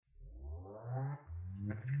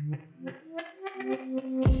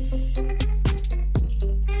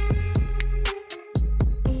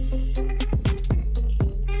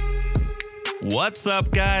What's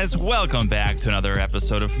up, guys? Welcome back to another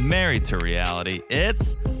episode of Married to Reality.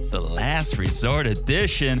 It's the Last Resort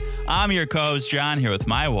edition. I'm your co-host, John, here with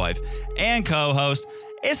my wife and co-host.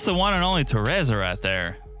 It's the one and only Teresa right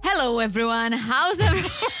there. Hello, everyone. How's everyone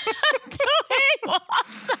doing?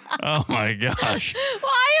 What's up? Oh, my gosh.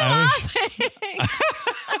 Why are you laughing?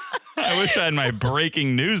 I wish I had my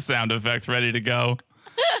breaking news sound effect ready to go.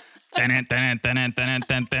 I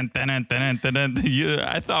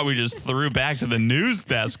thought we just threw back to the news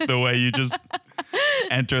desk the way you just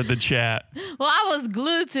entered the chat. Well, I was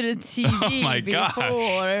glued to the TV Oh my before.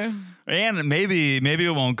 gosh. And maybe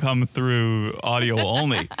it won't come through audio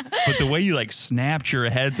only, but the way you like snapped your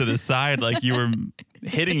head to the side like you were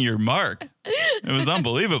hitting your mark, it was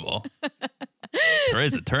unbelievable.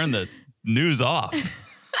 Teresa, turn the news off.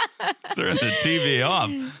 Turn the TV off.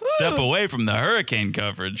 Step away from the hurricane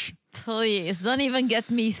coverage. Please, don't even get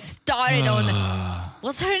me started on...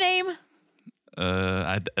 What's her name?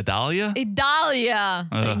 Adalia? Idalia.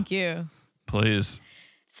 Thank you. Please.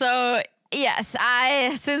 So, yes,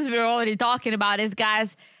 since we're already talking about this,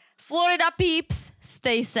 guys, Florida peeps,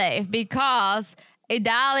 stay safe because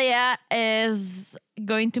Idalia is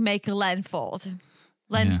going to make a landfall.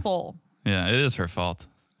 Yeah, it is her fault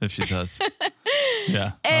if she does.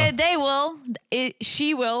 Yeah. They will.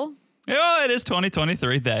 She will. Yeah, it is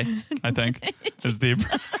 2023 day, I think. is the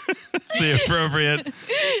appropriate.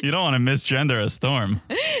 You don't want to misgender a storm.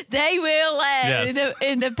 They will Yes.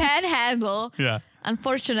 in the panhandle. Yeah.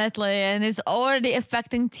 Unfortunately, and it's already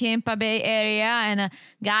affecting Tampa Bay area. And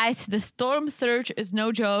guys, the storm surge is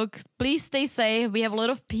no joke. Please stay safe. We have a lot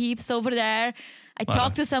of peeps over there. I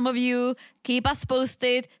talked to some of you. Keep us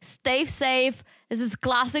posted. Stay safe. This is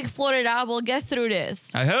classic Florida. We'll get through this.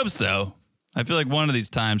 I hope so. I feel like one of these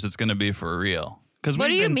times it's going to be for real. What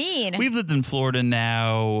do you mean? We've lived in Florida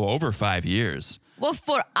now over 5 years. Well,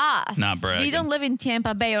 for us, Not bragging. we don't live in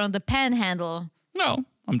Tampa Bay or on the panhandle. No,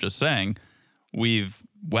 I'm just saying we've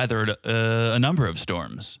weathered a number of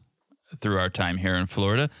storms through our time here in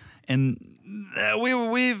Florida, and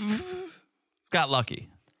we've got lucky,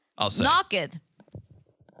 I'll say. Knock it.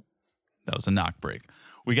 That was a knock break.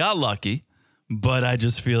 We got lucky, but I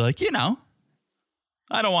just feel like,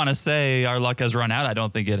 I don't want to say our luck has run out. I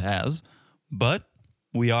don't think it has, but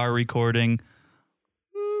we are recording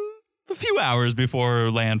a few hours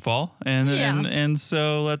before landfall, and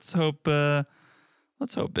so let's hope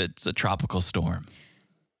it's a tropical storm.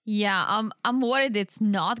 Yeah, I'm worried it's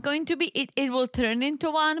not going to be. It will turn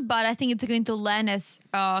into one, but I think it's going to land as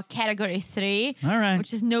category 3. All right.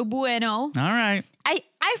 Which is no bueno. All right.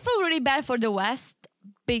 I feel really bad for the West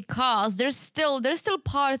because there's still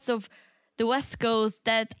parts of the West Coast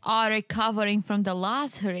that are recovering from the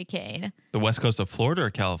last hurricane. The west coast of Florida or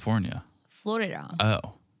California? Florida.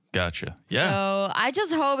 Oh, gotcha. Yeah. So I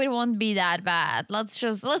just hope it won't be that bad. Let's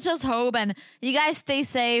just hope, and you guys stay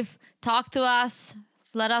safe. Talk to us.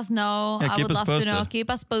 Let us know. Yeah, I would love to know. Keep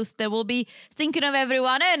us posted. We'll be thinking of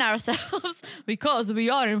everyone and ourselves because we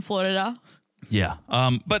are in Florida. Yeah.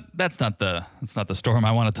 But that's not the storm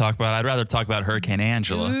I want to talk about. I'd rather talk about Hurricane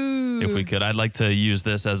Angela if we could. I'd like to use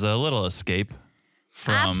this as a little escape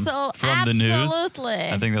from the news. Absolutely.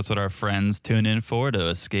 I think that's what our friends tune in for, to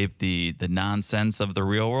escape the nonsense of the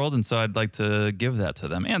real world. And so I'd like to give that to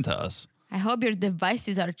them and to us. I hope your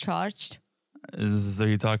devices are charged. Are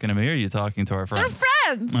you talking to me or are you talking to our friends?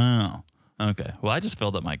 They're friends. Oh, okay. Well, I just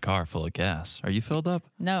filled up my car full of gas. Are you filled up?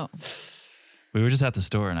 No. We were just at the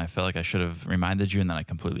store, and I felt like I should have reminded you, and then I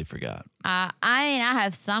completely forgot. I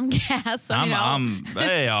have some gas. So,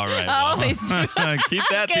 Hey, all right. I Well, always do. keep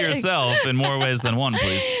that to yourself in more ways than one,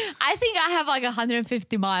 please. I think I have like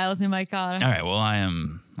 150 miles in my car. All right. Well,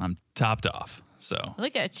 I'm topped off, so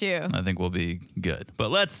Look at you. I think we'll be good. But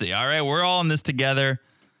let's see. All right, we're all in this together.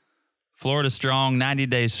 Florida strong, 90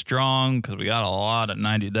 days strong, because we got a lot of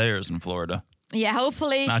 90-dayers in Florida. Yeah,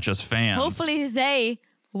 hopefully. Not just fans. Hopefully they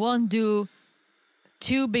won't do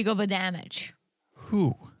too big of a damage.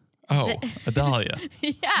 Who? Oh, Adalia.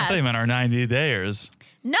 Yes. I thought you meant our 90-dayers.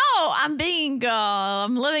 No, I'm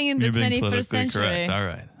living in the You're being 21st politically century. correct. All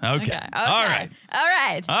right. Okay.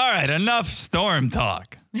 All right. Enough storm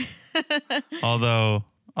talk. Although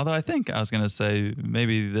I think I was going to say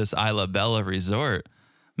maybe this Isla Bella resort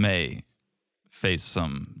may face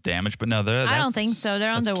some damage, but no, I don't think so. They're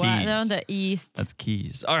on the west. They're on the east. That's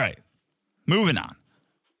Keys. All right. Moving on.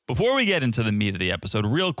 Before we get into the meat of the episode,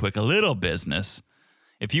 real quick, a little business.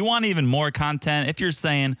 If you want even more content, if you're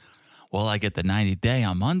saying, well, I get the 90-day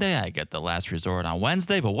on Monday, I get the Last Resort on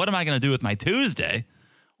Wednesday, but what am I going to do with my Tuesday?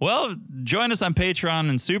 Well, join us on Patreon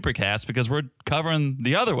and Supercast because we're covering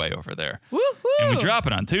the other way over there. Woo-hoo! And we drop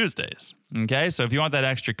it on Tuesdays. Okay, so if you want that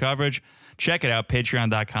extra coverage, check it out,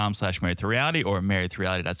 patreon.com/marriedtoreality or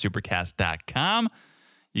marriedtoreality.supercast.com.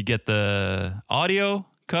 You get the audio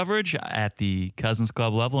coverage at the Cousins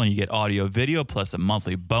Club level, and you get audio video plus a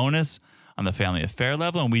monthly bonus on the Family Affair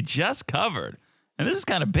level. And we just covered, and this is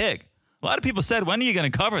kind of big. A lot of people said, when are you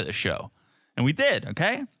going to cover this show? And we did,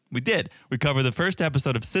 okay? We did. We covered the first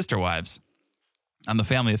episode of Sister Wives on the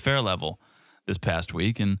Family Affair level this past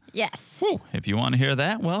week. And yes, if you want to hear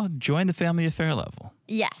that, well, join the Family Affair level.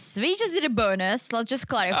 Yes, we just did a bonus. Let's just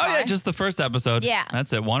clarify. Oh, yeah, just the first episode. Yeah.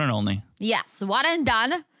 That's it, one and only. Yes, one and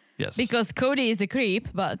done. Yes. Because Cody is a creep,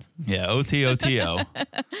 but... Yeah, OTOTO.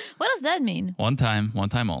 What does that mean? One time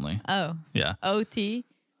only. Oh. Yeah. OT,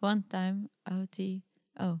 one time, OT.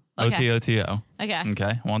 Oh, okay. OTOTO. Okay.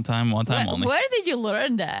 Okay, one time only. Where did you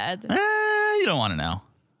learn that? You don't want to know.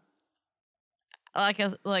 Like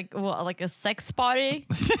a sex party?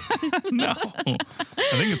 No. I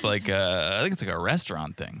think it's like a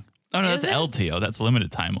restaurant thing. Oh, no, Is that's it? LTO. That's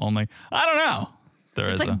limited time only. I don't know.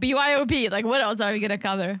 It's like BYOB. Like, what else are we going to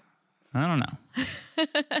cover? I don't know.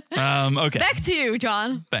 Okay. Back to you,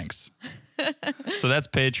 John. Thanks. So that's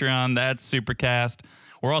Patreon. That's Supercast.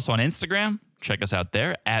 We're also on Instagram. Check us out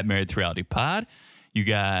there at Married to Reality Pod. You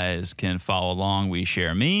guys can follow along. We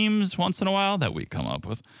share memes once in a while that we come up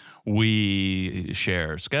with. We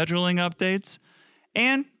share scheduling updates.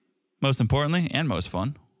 And most importantly, and most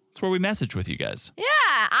fun, it's where we message with you guys. Yeah,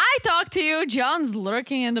 I talk to you. John's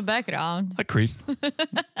lurking in the background. I creep.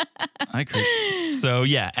 So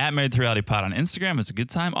yeah, at Married to Reality Pod on Instagram. It's a good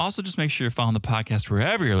time. Also, just make sure you're following the podcast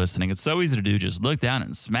wherever you're listening. It's so easy to do. Just look down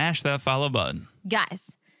and smash that follow button.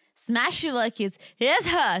 Guys, smash it like it's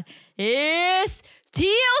hot. It's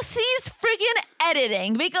TLC's freaking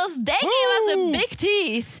editing because they gave us a big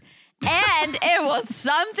tease. And it was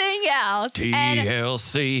something else.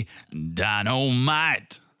 TLC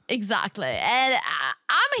Dynamite. Exactly. And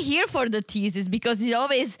I'm here for the teases because it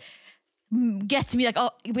always gets me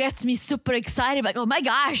super excited. Like, oh my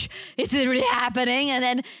gosh, is it really happening? And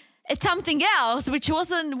then it's something else, which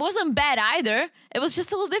wasn't bad either. It was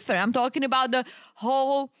just a little different. I'm talking about the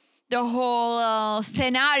whole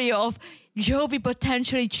scenario of Jovi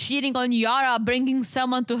potentially cheating on Yara, bringing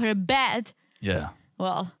someone to her bed. Yeah.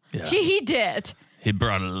 Well, Yeah. he did. He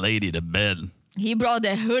brought a lady to bed. He brought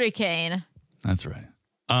a hurricane. That's right.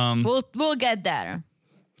 We'll get there.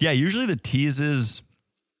 Yeah, usually the teases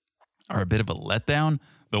are a bit of a letdown.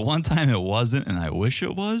 The one time it wasn't, and I wish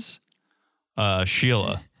it was,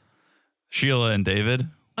 Sheila and David,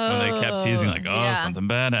 when they kept teasing like, yeah. something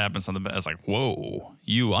bad happened, something bad. It's like, whoa,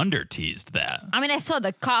 you under-teased that. I mean, I saw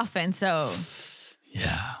the coffin, so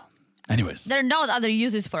Yeah. Anyways. there are no other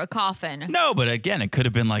uses for a coffin. No, but again, it could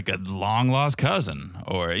have been like a long-lost cousin,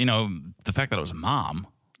 or, the fact that it was a mom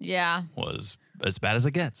Yeah. was as bad as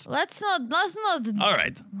it gets. Let's not All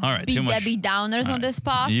right. be Too much. Debbie Downers All on right. this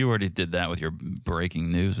pod. You already did that with your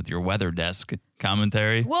breaking news, with your weather desk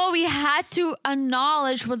commentary. Well, we had to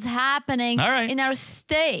acknowledge what's happening All right. in our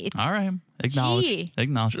state. All right. Acknowledge. Gee.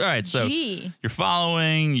 Acknowledge. All right. So Gee. you're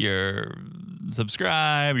following, you're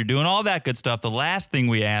subscribed, you're doing all that good stuff. The last thing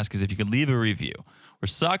we ask is if you could leave a review. We're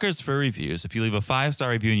suckers for reviews. If you leave a 5-star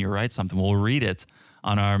review and you write something, we'll read it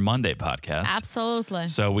on our Monday podcast. Absolutely.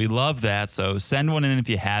 So we love that. So send one in if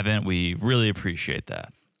you haven't. We really appreciate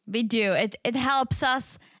that. We do. It helps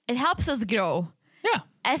us. It helps us grow Yeah.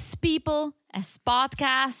 as people, as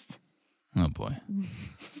podcasts, Oh boy.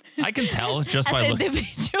 I can tell just as by looking.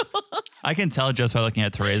 individuals. I can tell just by looking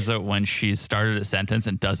at Teresa when she started a sentence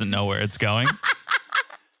and doesn't know where it's going.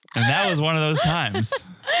 And that was one of those times.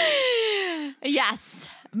 Yes,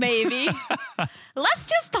 maybe. Let's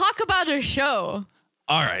just talk about our show.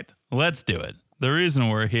 All right, let's do it. The reason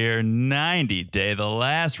we're here, 90 Day, The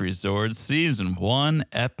Last Resort, Season 1,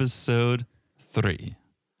 Episode 3.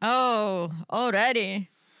 Oh, already.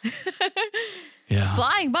 Yeah.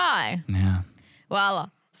 Flying by. Yeah.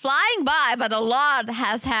 Well, flying by, but a lot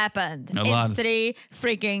has happened A in lot. 3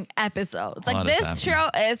 freaking episodes. A Like, lot has this show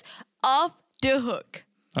is off the hook.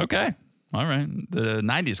 Okay. All right. The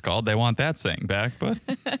 90s called. They want that saying back, but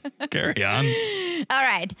carry on. All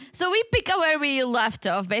right. So we pick up where we left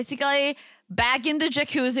off. Basically, back in the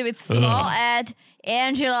jacuzzi with Small Ed,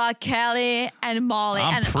 Angela, Kelly, and Molly.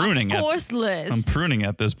 I'm and pruning of it. course, Liz. I'm pruning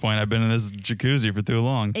at this point. I've been in this jacuzzi for too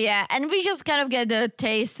long. Yeah, and we just kind of get the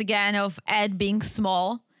taste again of Ed being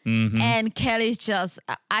small. Mm-hmm. And Kelly's just,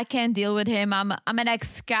 I can't deal with him. I'm an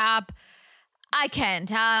ex-cop. I can't.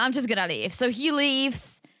 I'm just gonna leave. So he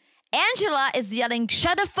leaves. Angela is yelling,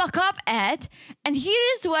 "Shut the fuck up, Ed." And here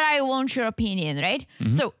is where I want your opinion, right?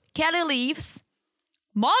 Mm-hmm. So Kelly leaves.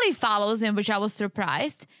 Molly follows him, which I was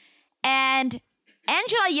surprised. And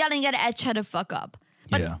Angela yelling at Ed, "Shut the fuck up."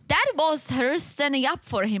 But Yeah. that was her standing up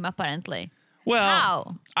for him, apparently. Well,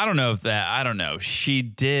 How? I don't know if that. I don't know. She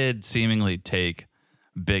did seemingly take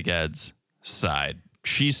Big Ed's side.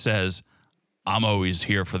 She says, "I'm always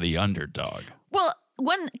here for the underdog." Well,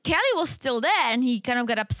 when Kelly was still there and he kind of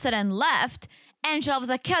got upset and left, Angela was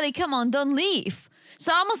like, Kelly, come on, don't leave.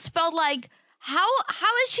 So I almost felt like, how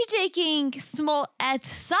is she taking Small Ed's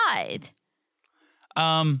side?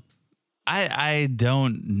 I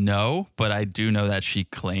don't know, but I do know that she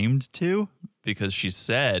claimed to, because she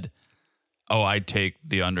said, "Oh, I take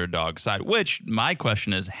the underdog side." Which my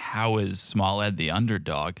question is, how is Small Ed the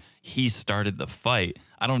underdog? He started the fight.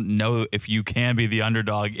 I don't know if you can be the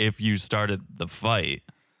underdog if you started the fight.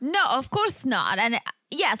 No, of course not. And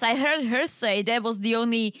yes, I heard her say that was the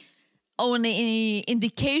only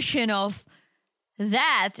indication of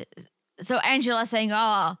that. So Angela saying,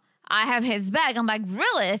 "Oh, I have his back." I'm like,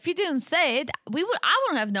 really? If you didn't say it, I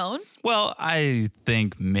wouldn't have known. Well, I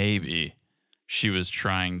think maybe she was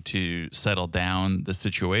trying to settle down the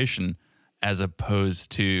situation, as opposed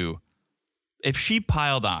to, if she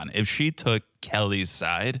piled on, if she took Kelly's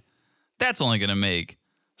side, that's only going to make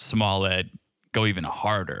Small Ed go even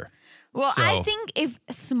harder. Well, So- I think if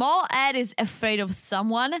Small Ed is afraid of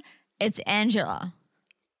someone, it's Angela.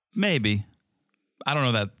 Maybe. I don't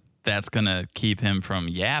know that that's going to keep him from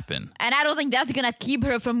yapping. And I don't think that's gonna keep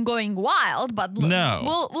her from going wild, but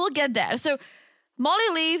No. we'll get there. So Molly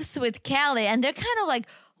leaves with Kelly and they're kind of like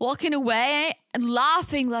walking away and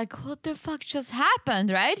laughing like, what the fuck just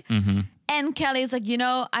happened, right? Mm-hmm. And Kelly's like,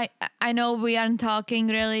 I know we aren't talking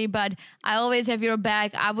really, but I always have your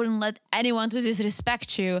back. I wouldn't let anyone to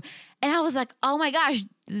disrespect you. And I was like, oh my gosh,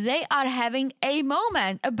 they are having a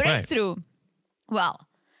moment, a breakthrough. Well,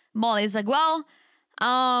 Molly's like, well,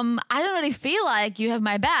 I don't really feel like you have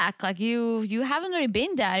my back. Like you haven't really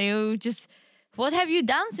been there. You just, what have you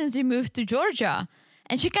done since you moved to Georgia?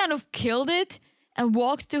 And she kind of killed it and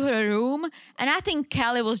walked to her room. And I think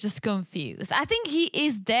Kelly was just confused. I think he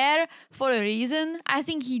is there for a reason. I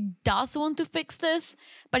think he does want to fix this,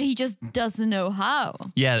 but he just doesn't know how.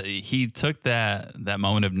 Yeah, he took that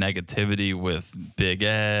moment of negativity with Big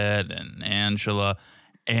Ed and Angela,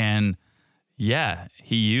 and yeah,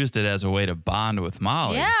 he used it as a way to bond with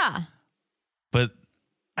Molly. Yeah. But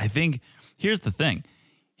I think here's the thing.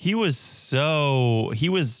 He was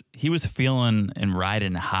feeling and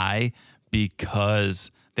riding high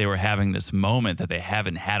because they were having this moment that they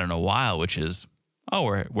haven't had in a while, which is, oh,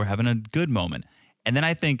 we're having a good moment. And then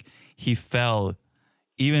I think he fell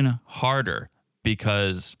even harder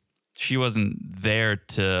because she wasn't there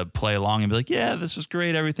to play along and be like, yeah, this was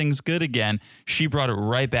great, everything's good again. She brought it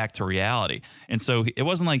right back to reality. And so it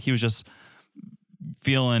wasn't like he was just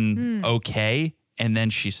feeling okay and then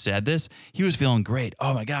she said this. He was feeling great.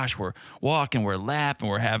 Oh my gosh, we're walking, we're laughing,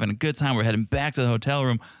 we're having a good time, we're heading back to the hotel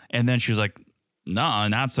room. And then she was like, no,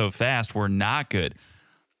 not so fast, we're not good.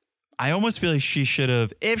 I almost feel like she should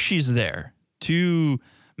have, if she's there to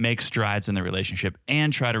make strides in the relationship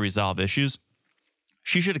and try to resolve issues,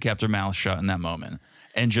 she should have kept her mouth shut in that moment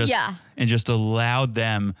and just allowed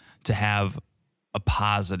them to have a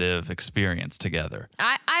positive experience together.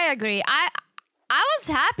 I agree. I was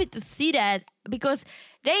happy to see that because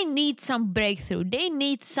they need some breakthrough. They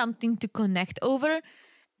need something to connect over.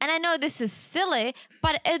 And I know this is silly,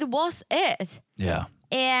 but it was it. Yeah.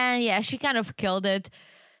 And yeah, she kind of killed it.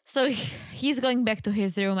 So he's going back to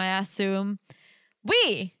his room, I assume.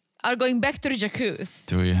 We are going back to the jacuzzi.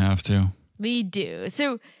 Do we have to? We do.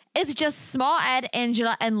 So it's just Small Ed,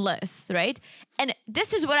 Angela, and Liz, right? And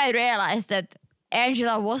this is what I realized, that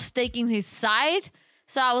Angela was taking his side.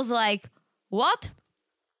 So I was like, what?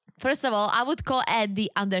 First of all, I would call Ed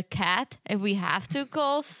the undercat. If we have to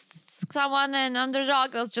call someone an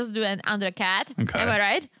underdog, let's just do an undercat. Okay. Am I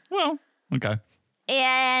right? Well, okay.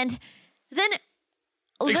 And then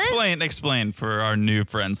Liz, Explain for our new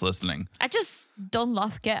friends listening. I just don't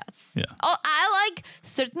love cats. Yeah. Oh, I like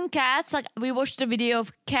certain cats. Like we watched a video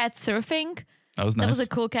of cat surfing. That was nice. That was a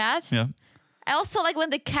cool cat. Yeah. I also like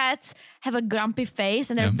when the cats have a grumpy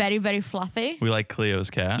face and they're very, very fluffy. We like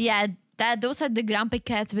Cleo's cat. Yeah, those are the grumpy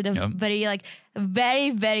cats with a Yep.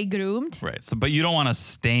 very, very groomed. Right. So, but you don't want to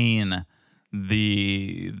stain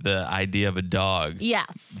the idea of a dog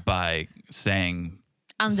Yes. by saying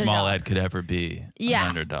Underdog. Small Ed could ever be an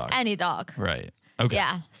underdog. Any dog. Right. Okay.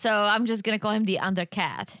 Yeah. So I'm just gonna call him the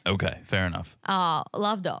undercat. Okay. Fair enough.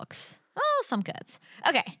 Love dogs. Oh, some cats.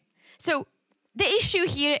 Okay. So the issue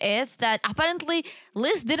here is that apparently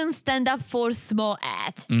Liz didn't stand up for Small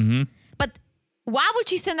Ed. Mm-hmm. But why would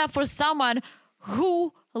she stand up for someone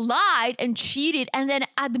who lied and cheated and then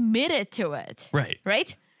admitted to it? Right.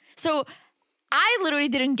 Right? So I literally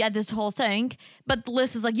didn't get this whole thing, but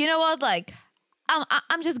Liz is like, you know what? Like,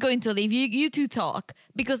 I'm just going to leave. You two talk,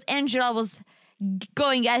 because Angela was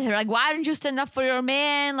going at her like, why don't you stand up for your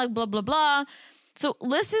man? Like, blah blah blah. So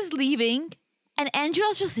Liz is leaving, and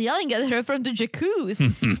Angela's just yelling at her from the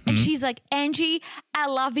jacuzzi, and she's like, Angie, I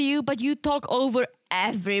love you, but you talk over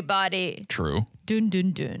everybody. True. Dun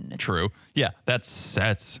dun dun. True. Yeah, that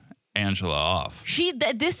sets Angela off.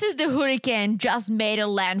 This is the hurricane just made a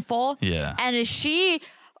landfall. Yeah. And she,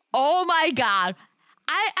 oh my God.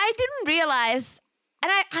 I didn't realize,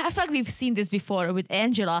 and I feel like we've seen this before with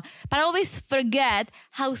Angela, but I always forget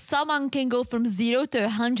how someone can go from 0 to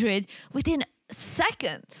 100 within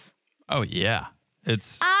seconds. Oh, yeah.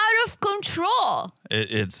 It's out of control.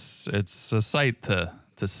 It's a sight to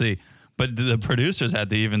see. But the producers had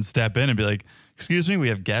to even step in and be like, excuse me, we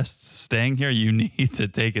have guests staying here. You need to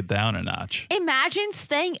take it down a notch. Imagine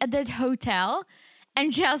staying at that hotel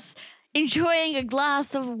and just enjoying a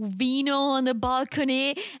glass of vino on the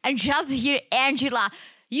balcony and just hear Angela,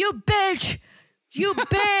 you bitch, you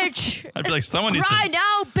bitch. I'd be like, someone needs cry to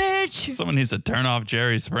now, bitch. Someone needs to turn off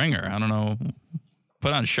Jerry Springer. I don't know.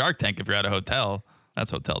 Put on Shark Tank if you're at a hotel.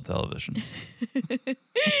 That's hotel television.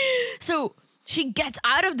 So she gets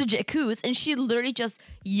out of the jacuzzi and she literally just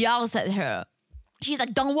yells at her. She's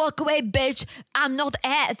like, don't walk away, bitch. I'm not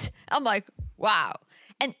Ed. I'm like, wow.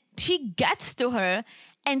 And she gets to her.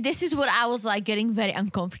 And this is what I was like getting very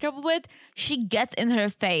uncomfortable with. She gets in her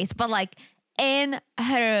face, but like in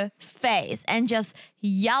her face and just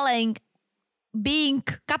yelling, being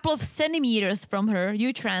a couple of centimeters from her.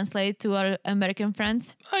 You translate to our American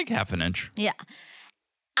friends. Like half an inch. Yeah.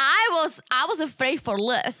 I was afraid for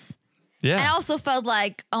Liz. Yeah. And I also felt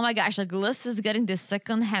like, oh my gosh, like Liz is getting this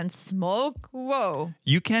secondhand smoke. Whoa.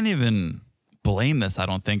 You can't even blame this, I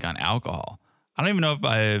don't think, on alcohol. I don't even know if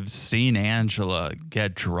I've seen Angela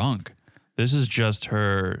get drunk. This is just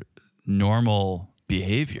her normal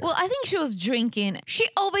behavior. Well, I think she was drinking. She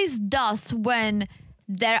always does when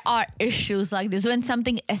there are issues like this, when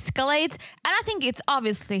something escalates. And I think it's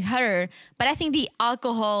obviously her, but I think the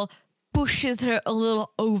alcohol pushes her a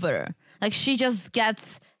little over. Like she just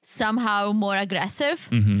gets somehow more aggressive.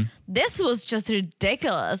 Mm-hmm. This was just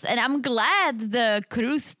ridiculous. And I'm glad the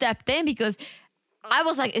crew stepped in because I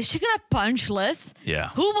was like, is she gonna punch Liz? Yeah.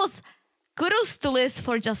 Kudos to Liz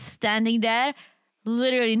for just standing there,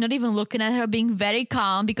 literally not even looking at her, being very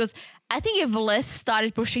calm, because I think if Liz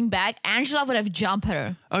started pushing back, Angela would have jumped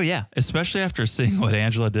her. Oh, yeah. Especially after seeing what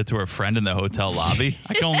Angela did to her friend in the hotel lobby.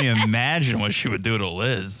 I can only imagine what she would do to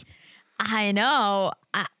Liz. I know.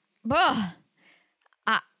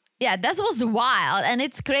 Yeah, this was wild, and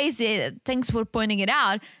it's crazy. Thanks for pointing it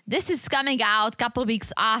out. This is coming out a couple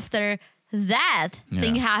weeks after that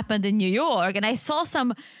thing happened in New York, and I saw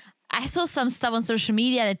some stuff on social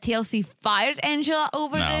media that TLC fired Angela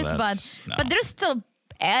over this, but they're still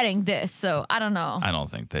airing this, so I don't know. I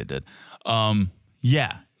don't think they did.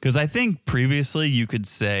 Yeah, because I think previously you could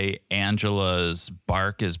say Angela's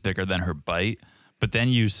bark is bigger than her bite, but then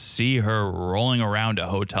you see her rolling around a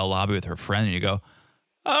hotel lobby with her friend, and you go,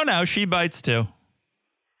 oh no, she bites too.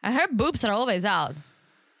 Her boobs are always out.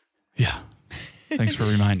 Yeah. Thanks for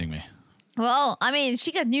reminding me. Well, I mean,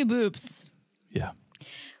 she got new boobs. Yeah.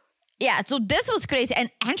 Yeah, so this was crazy.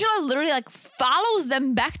 And Angela literally like follows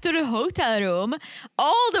them back to the hotel room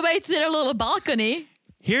all the way to their little balcony.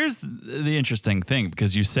 Here's the interesting thing,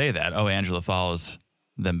 because you say that, oh, Angela follows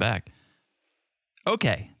them back.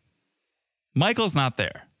 Okay. Michael's not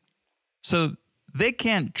there. So they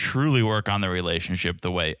can't truly work on the relationship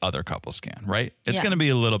the way other couples can, right? It's going to be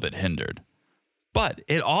a little bit hindered. But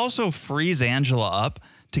it also frees Angela up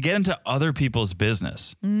to get into other people's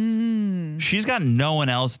business. She's got no one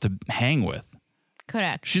else to hang with.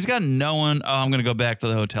 Correct. She's got no one, oh, I'm going to go back to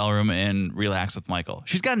the hotel room and relax with Michael.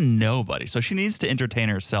 She's got nobody. So she needs to entertain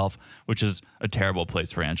herself, which is a terrible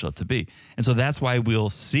place for Angela to be. And so that's why we'll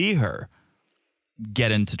see her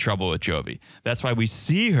get into trouble with Jovi. That's why we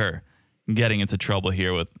see her getting into trouble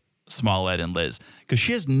here with Smollett and Liz, because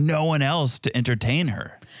she has no one else to entertain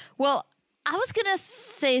her. Well, I was going to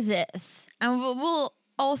say this, and we'll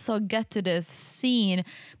also get to this scene,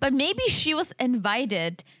 but maybe she was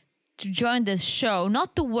invited to join this show,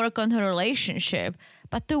 not to work on her relationship,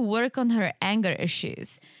 but to work on her anger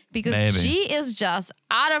issues, because she is just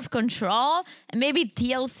out of control, and maybe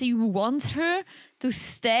TLC wants her to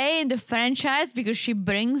stay in the franchise because she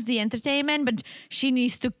brings the entertainment, but she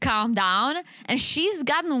needs to calm down, and she's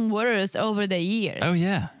gotten worse over the years. Oh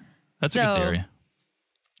yeah, that's a good theory.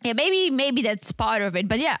 Yeah, maybe that's part of it.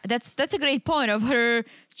 But yeah, that's a great point of her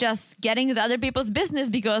just getting into other people's business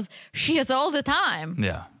because she has all the time.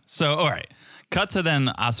 Yeah. So, all right. Cut to then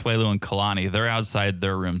Asuelu and Kalani. They're outside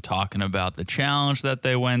their room talking about the challenge that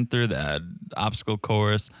they went through, that obstacle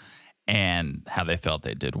course, and how they felt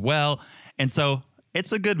they did well. And so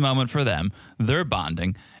it's a good moment for them. They're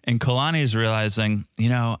bonding. And Kalani is realizing,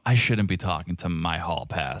 I shouldn't be talking to my hall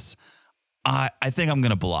pass. I think I'm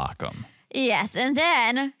going to block him. Yes, and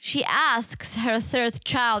then she asks her third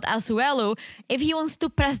child, Asuelu, if he wants to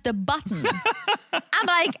press the button. I'm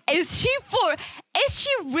like, is she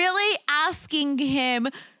really asking him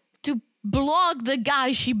to block the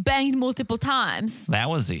guy she banged multiple times? That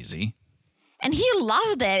was easy. And he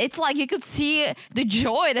loved it. It's like you could see the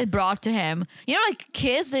joy that brought to him. Like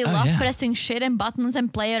kids, they love pressing shit and buttons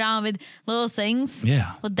and play around with little things.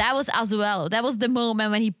 Yeah. But that was Asuelu. That was the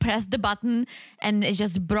moment when he pressed the button and it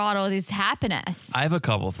just brought all this happiness. I have a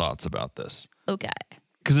couple thoughts about this. Okay.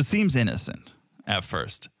 Because it seems innocent at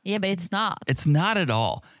first. Yeah, but it's not. It's not at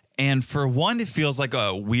all. And for one, it feels like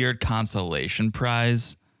a weird consolation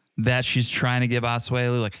prize that she's trying to give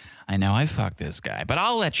Asuelu. Like, I know I fucked this guy, but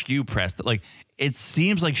I'll let you press that. Like, it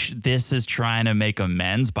seems like this is trying to make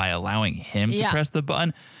amends by allowing him to press the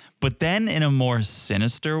button. But then in a more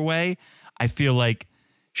sinister way, I feel like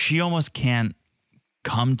she almost can't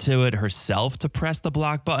come to it herself to press the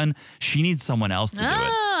block button. She needs someone else to do it.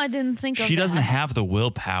 Oh, I didn't think of that. She doesn't have the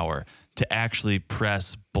willpower to actually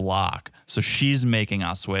press block. So she's making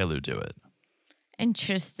Asuelu do it.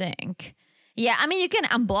 Interesting. Yeah, I mean, you can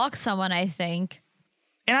unblock someone, I think.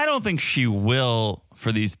 And I don't think she will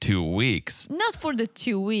for these 2 weeks. Not for the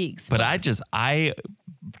 2 weeks. But I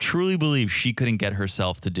truly believe she couldn't get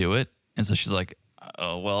herself to do it. And so she's like,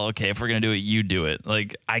 oh, well, okay, if we're going to do it, you do it.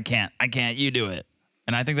 Like, I can't, you do it.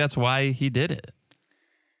 And I think that's why he did it.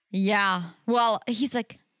 Yeah. Well, he's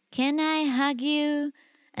like, can I hug you?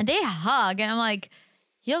 And they hug. And I'm like,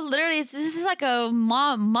 this is like a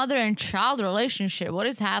mother and child relationship. What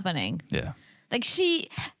is happening? Yeah. Like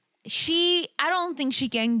I don't think she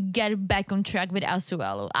can get back on track with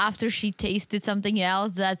Asuelu after she tasted something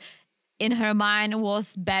else that in her mind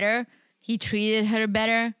was better. He treated her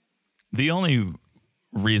better. The only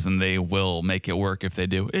reason they will make it work if they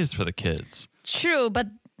do is for the kids. True, but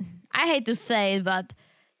I hate to say it, but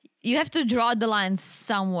you have to draw the line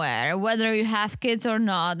somewhere, whether you have kids or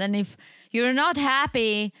not. And if you're not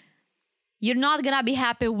happy, you're not gonna be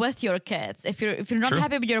happy with your kids. If you're not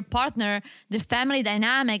happy with your partner, the family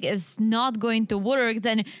dynamic is not going to work.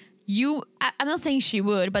 Then I'm not saying she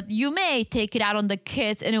would, but you may take it out on the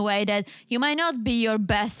kids in a way that you might not be your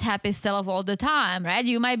best happy self all the time, right?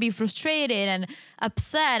 You might be frustrated and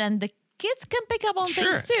upset, and the kids can pick up on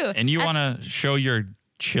things too. And you want to show your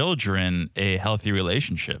children a healthy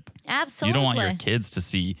relationship. Absolutely. You don't want your kids to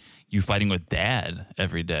see you fighting with dad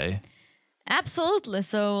every day. Absolutely.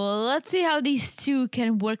 So let's see how these two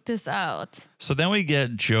can work this out. So then we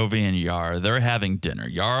get Jovi and Yara. They're having dinner.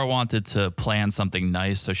 Yara wanted to plan something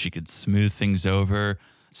nice so she could smooth things over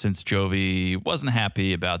since Jovi wasn't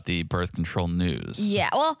happy about the birth control news. Yeah,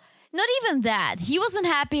 well, not even that. He wasn't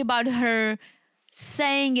happy about her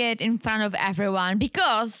saying it in front of everyone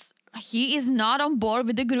because he is not on board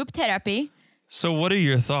with the group therapy. So what are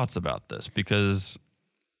your thoughts about this? Because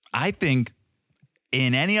I think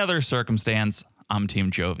in any other circumstance, I'm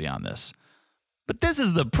Team Jovi on this. But this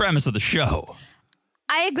is the premise of the show.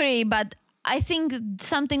 I agree, but I think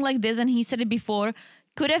something like this, and he said it before,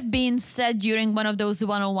 could have been said during one of those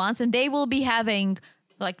one-on-ones, and they will be having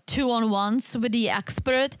like 2-on-1s with the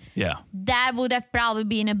expert. Yeah. That would have probably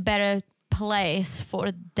been a better place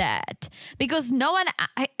for that. Because no one,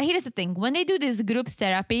 here's the thing, when they do this group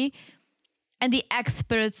therapy and the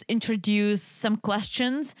experts introduce some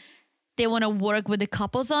questions they want to work with the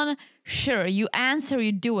couples on, sure, you answer,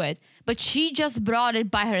 you do it. But she just brought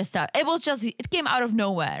it by herself. It came out of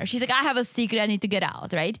nowhere. She's like, I have a secret I need to get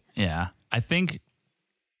out, right? Yeah. I think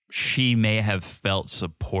she may have felt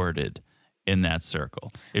supported in that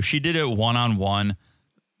circle. If she did it one-on-one,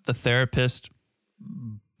 the therapist,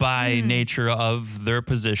 by nature of their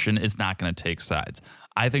position, is not going to take sides.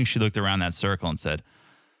 I think she looked around that circle and said,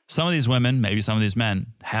 some of these women, maybe some of these men,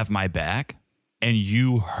 have my back. And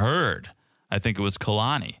you heard, I think it was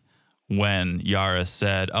Kalani, when Yara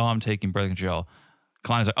said, oh, I'm taking birth control.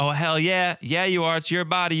 Kalani's like, oh, hell yeah. Yeah, you are. It's your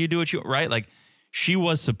body. You do what you, right? Like, she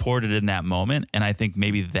was supported in that moment. And I think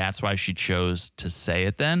maybe that's why she chose to say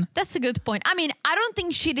it then. That's a good point. I mean, I don't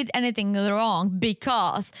think she did anything wrong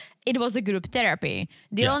because it was a group therapy.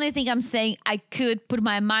 The only thing I'm saying, I could put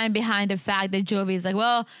my mind behind the fact that Jovi is like,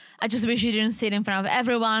 well, I just wish you didn't say it in front of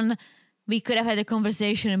everyone. We could have had a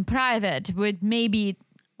conversation in private with maybe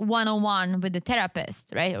one-on-one with the therapist,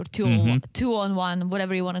 right? Or two-on-one,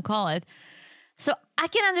 whatever you want to call it. So I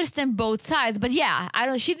can understand both sides, but yeah,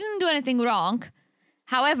 she didn't do anything wrong.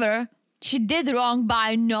 However, she did wrong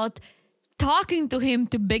by not talking to him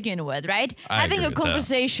to begin with, right? Having a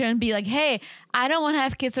conversation, be like, hey, I don't want to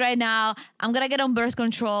have kids right now. I'm going to get on birth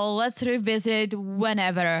control. Let's revisit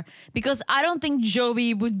whenever. Because I don't think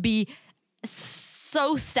Jovi would be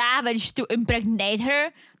so savage to impregnate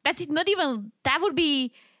her. That would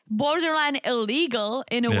be borderline illegal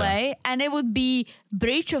in a way, and it would be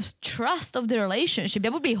breach of trust of the relationship.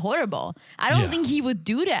 That would be horrible. I don't think he would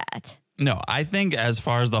do that. No, I think as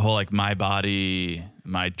far as the whole like my body,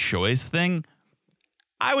 my choice thing,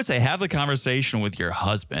 I would say have the conversation with your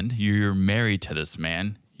husband. You're married to this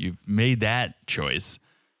man. You've made that choice.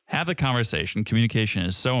 Have the conversation. Communication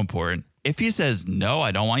is so important. If he says, no,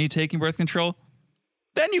 I don't want you taking birth control,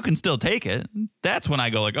 then you can still take it. That's when I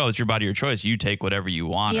go like, oh, it's your body, your choice. You take whatever you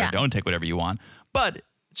want or don't take whatever you want. But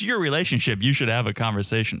it's your relationship. You should have a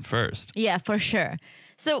conversation first. Yeah, for sure.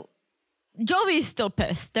 So Jovi is still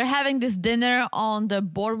pissed. They're having this dinner on the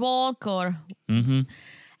boardwalk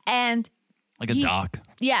and like a dock.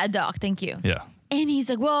 Yeah, a dock. Thank you. Yeah. And he's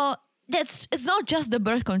like, well, it's not just the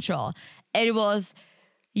birth control. It was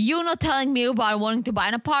you not telling me about wanting to buy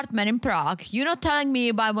an apartment in Prague. You not telling me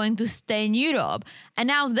about wanting to stay in Europe. And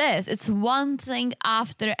now it's one thing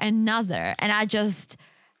after another. And I don't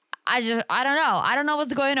know. I don't know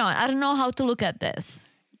what's going on. I don't know how to look at this.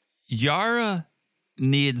 Yara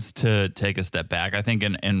needs to take a step back, I think,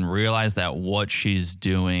 and realize that what she's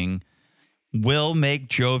doing will make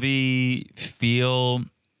Jovi feel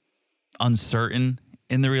uncertain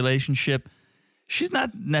in the relationship. She's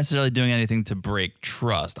not necessarily doing anything to break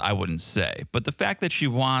trust, I wouldn't say. But the fact that she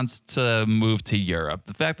wants to move to Europe,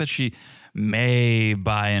 the fact that she may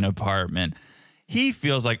buy an apartment, he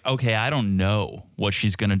feels like, okay, I don't know what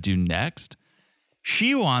she's going to do next.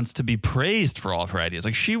 She wants to be praised for all of her ideas.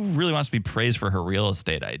 Like, she really wants to be praised for her real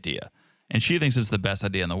estate idea. And she thinks it's the best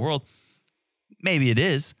idea in the world. Maybe it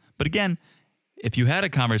is. But again, if you had a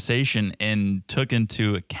conversation and took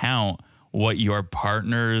into account what your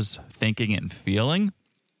partner's thinking and feeling,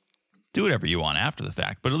 do whatever you want after the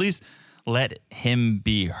fact. But at least let him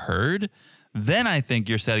be heard. Then I think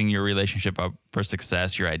you're setting your relationship up for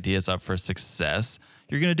success, your ideas up for success.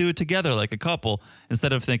 You're going to do it together like a couple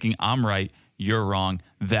instead of thinking, I'm right, you're wrong.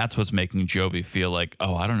 That's what's making Jovi feel like,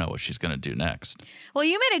 oh, I don't know what she's going to do next. Well,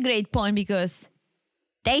 you made a great point because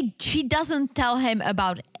she doesn't tell him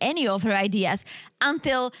about any of her ideas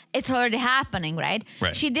until it's already happening, right?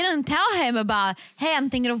 She didn't tell him about, hey,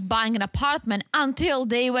 I'm thinking of buying an apartment until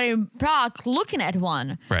they were in Prague looking at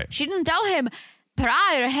one. She didn't tell him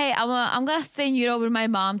prior, hey, I'm going to stay in Europe with my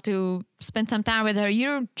mom to spend some time with her.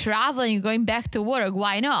 You're traveling, you're going back to work.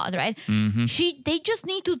 Why not, right? They just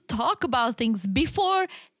need to talk about things before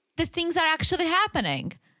the things are actually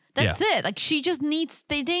happening. That's it. Like, she just needs,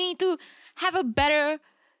 they need to have a better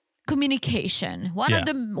communication. One of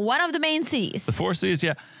the main C's. The 4 C's,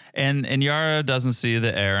 yeah. And Yara doesn't see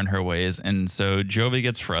the error in her ways. And so Jovi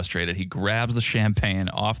gets frustrated. He grabs the champagne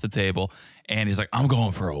off the table and he's like, I'm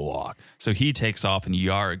going for a walk. So he takes off and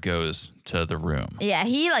Yara goes to the room. Yeah,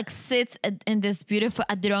 he like sits in this beautiful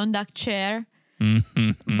Adirondack chair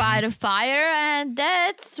by the fire, and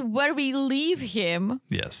that's where we leave him.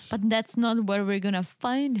 Yes. But that's not where we're going to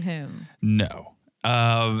find him. No.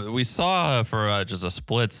 We saw for just a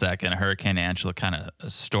split second Hurricane Angela kind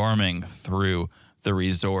of storming through the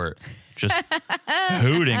resort, just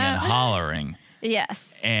hooting and hollering.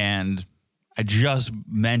 Yes. And I just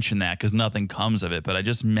mentioned that because nothing comes of it, but I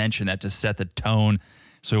just mentioned that to set the tone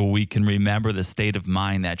so we can remember the state of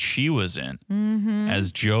mind that she was in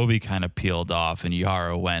as Jovi kind of peeled off and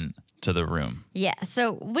Yara went to the room. Yeah,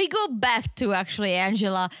 so we go back to actually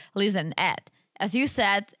Angela, Liz, and Ed. As you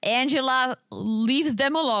said, Angela leaves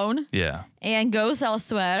them alone and goes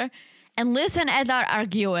elsewhere. And Liz and Ed are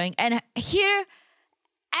arguing. And here,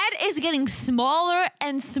 Ed is getting smaller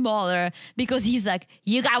and smaller because he's like,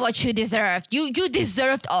 you got what you deserved. You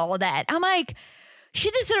deserved all that. I'm like, she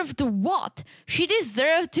deserved what? She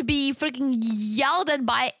deserved to be freaking yelled at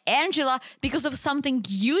by Angela because of something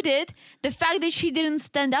you did. The fact that she didn't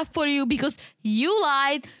stand up for you because you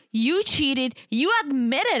lied, you cheated, you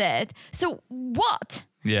admitted it. So what?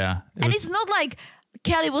 Yeah. It's not like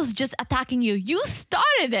Kelly was just attacking you. You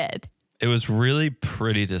started it. It was really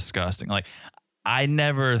pretty disgusting. Like, I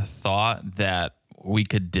never thought that we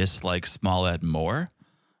could dislike Small Ed more.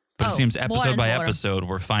 But it seems episode by episode,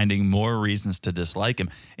 we're finding more reasons to dislike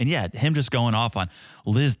him. And yeah, him just going off on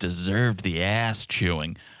Liz deserved the ass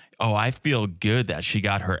chewing. Oh, I feel good that she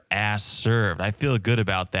got her ass served. I feel good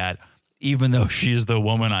about that, even though she's the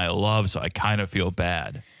woman I love. So I kind of feel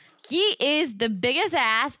bad. He is the biggest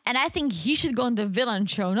ass, and I think he should go on the villain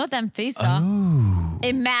show, not Anfisa. Oh.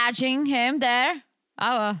 Imagine him there.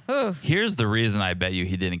 Oh, Here's the reason I bet you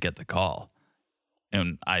he didn't get the call.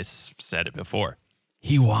 And I said it before.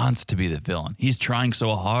 He wants to be the villain. He's trying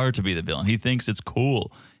so hard to be the villain. He thinks it's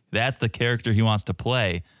cool. That's the character he wants to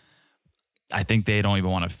play. I think they don't even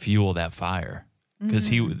want to fuel that fire because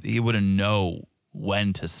he wouldn't know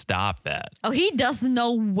when to stop that. Oh, he doesn't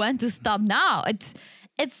know when to stop now.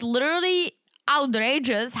 It's literally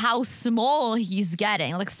outrageous how small he's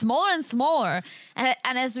getting, like smaller and smaller. And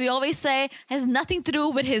as we always say, has nothing to do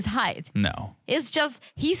with his height. No. It's just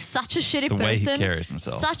he's such a shitty The person. way he carries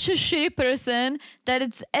himself. Such a shitty person that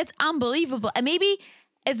it's unbelievable. And maybe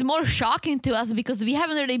it's more shocking to us because we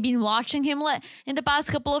haven't really been watching him in the past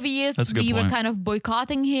couple of years. That's a good we were point. kind of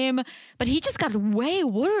boycotting him, but he just got way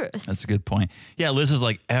worse. That's a good point. Yeah, Liz is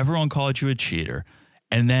like, everyone called you a cheater,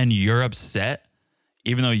 and then you're upset,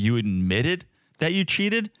 even though you admitted that you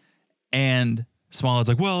cheated. And Smollett's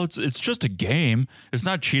like, well, it's just a game. It's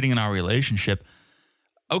not cheating in our relationship.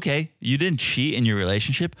 Okay, you didn't cheat in your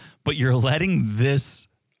relationship, but you're letting this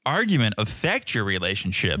argument affect your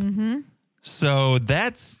relationship. So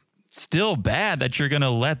that's still bad that you're going to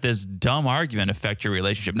let this dumb argument affect your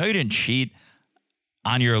relationship. No, you didn't cheat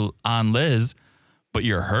on Liz, but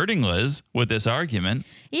you're hurting Liz with this argument.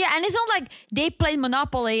 Yeah, and it's not like they played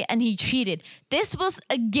Monopoly and he cheated. This was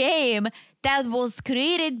a game that was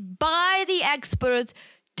created by the experts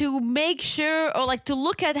to make sure, or like to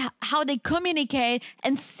look at how they communicate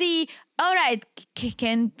and see, all right,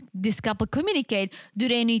 can this couple communicate? Do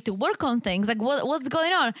they need to work on things? Like what's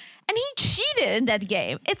going on? And he cheated in that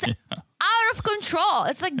game. It's out of control.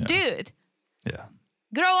 It's like, dude, Yeah.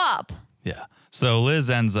 grow up. Yeah. So Liz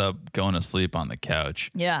ends up going to sleep on the couch.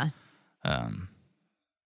 Yeah.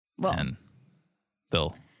 Well, And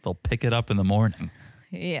they'll pick it up in the morning.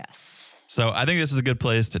 yes. So I think this is a good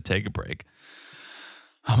place to take a break.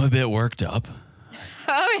 I'm a bit worked up.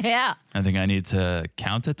 Oh, yeah. I think I need to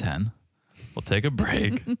count to 10. We'll take a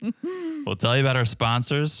break. We'll tell you about our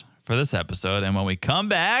sponsors for this episode. And when we come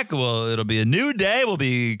back, it'll be a new day. We'll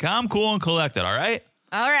be calm, cool, and collected. All right?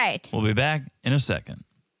 All right. We'll be back in a second.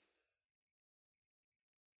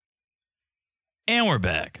 And we're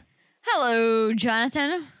back. Hello,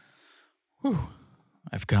 Jonathan.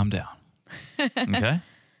 I've calmed down. Okay?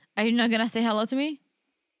 Are you not going to say hello to me?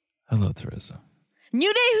 Hello, Teresa.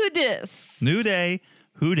 New day, who dis? New day.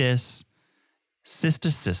 Who dis? Sister.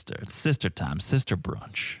 It's sister time. Sister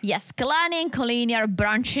brunch. Yes, Kalani and Colini are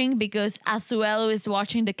brunching because Asuelu is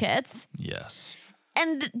watching the kids. Yes.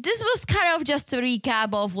 And this was kind of just a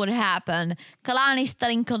recap of what happened. Kalani's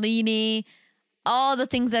telling Colini all the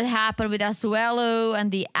things that happened with Asuelu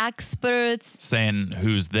and the experts. Saying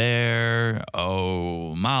who's there.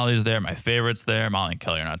 Oh, Molly's there. My favorite's there. Molly and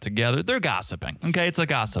Kelly are not together. They're gossiping. Okay, it's a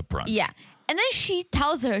gossip brunch. Yeah. And then she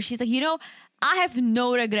tells her, she's like, I have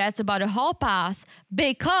no regrets about the hall pass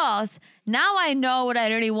because now I know what I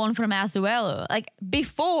really want from Asuelu. Like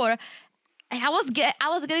before, I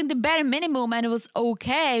was getting the bare minimum and it was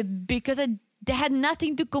okay because they had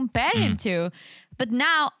nothing to compare him to. But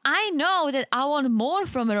now I know that I want more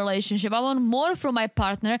from a relationship. I want more from my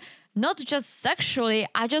partner, not just sexually.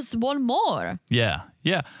 I just want more. Yeah.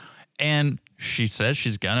 And she says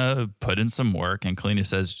she's going to put in some work. And Kalini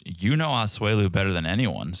says, you know Asuelu better than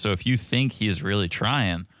anyone. So if you think he is really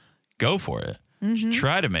trying, go for it.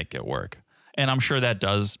 Try to make it work. And I'm sure that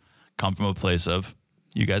does come from a place of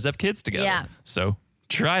you guys have kids together. Yeah. So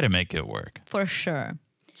try to make it work. For sure.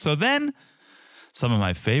 So then some of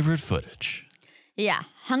my favorite footage. Yeah.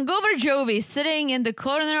 Hungover Jovi sitting in the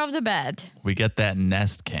corner of the bed. We get that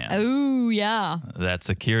Nest cam. Oh, yeah. That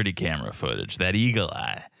security camera footage, that eagle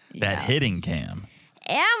eye, that hitting cam.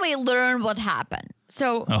 And we learn what happened.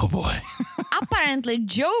 So Oh boy. apparently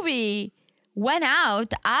Jovi went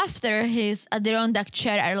out after his Adirondack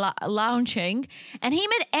chair launching and he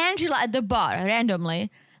met Angela at the bar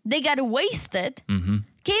randomly. They got wasted,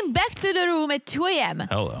 came back to the room at 2 a.m.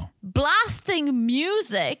 Hello. blasting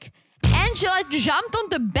music. Angela jumped on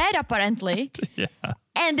the bed apparently. Yeah.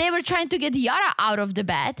 And they were trying to get Yara out of the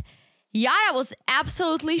bed. Yara was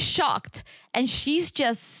absolutely shocked. And she's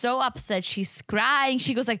just so upset. She's crying.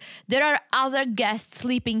 She goes like, there are other guests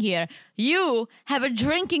sleeping here. You have a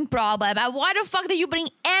drinking problem. And why the fuck did you bring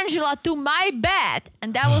Angela to my bed?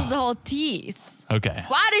 And that was the whole tease. Okay.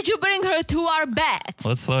 Why did you bring her to our bed?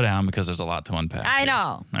 Let's slow down because there's a lot to unpack. I here.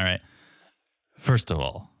 know. All right. First of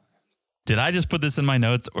all, did I just put this in my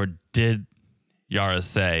notes or did Yara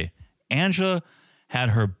say, Angela had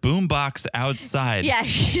her boombox outside. Yeah,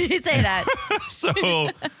 she did say that. So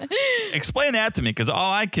explain that to me, because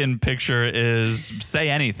all I can picture is Say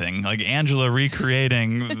Anything, like Angela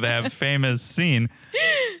recreating that famous scene.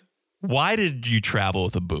 Why did you travel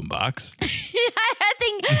with a boombox?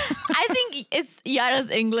 I think it's Yara's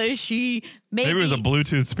English. She maybe it was a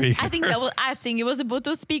Bluetooth speaker. I think it was a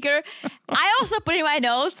Bluetooth speaker. I also put in my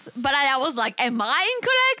notes, but I was like, am I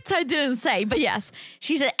incorrect? I didn't say. But yes,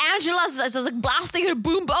 she said Angela's just like blasting her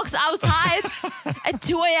boombox outside at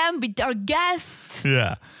 2 a.m. with our guests.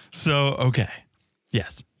 Yeah. So, okay.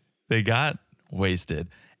 Yes. They got wasted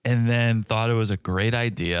and then thought it was a great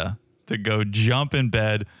idea to go jump in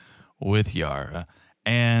bed with Yara.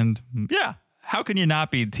 And yeah, how can you not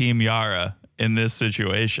be Team Yara in this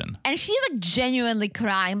situation? And she's like genuinely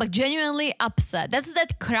crying, like genuinely upset. That's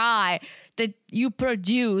that cry that you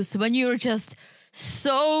produce when you're just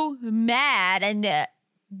so mad and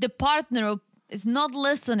the partner is not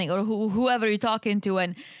listening, or whoever you're talking to.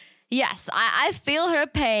 And yes, I feel her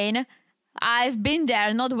pain. I've been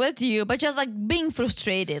there, not with you, but just like being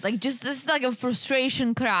frustrated, like just this is like a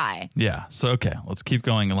frustration cry. Yeah. So, okay, let's keep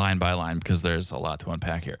going line by line because there's a lot to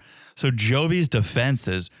unpack here. So Jovi's defense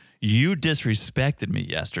is, you disrespected me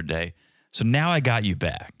yesterday, so now I got you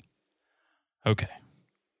back. Okay.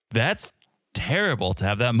 That's terrible to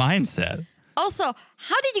have that mindset. Also,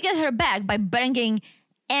 how did you get her back? By bringing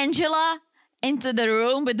Angela into the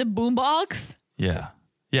room with the boombox? Yeah.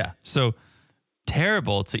 Yeah. So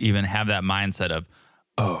terrible to even have that mindset of,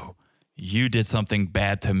 oh, you did something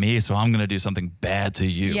bad to me, so I'm going to do something bad to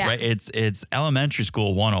you, Yeah. right? It's elementary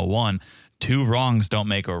school 101. 2 wrongs don't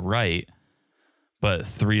make a right, but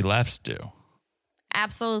 3 lefts do.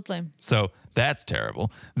 Absolutely. So that's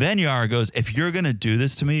terrible. Then Yara goes, if you're going to do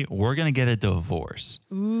this to me, we're going to get a divorce.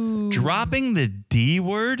 Ooh. Dropping the D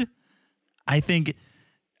word, I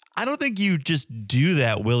don't think you just do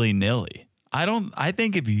that willy-nilly. I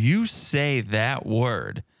think if you say that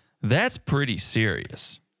word, that's pretty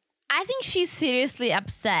serious. I think she's seriously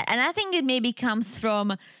upset. And I think it maybe comes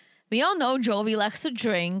from, we all know Jovi likes to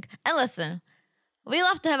drink. And listen, we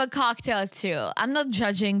love to have a cocktail too. I'm not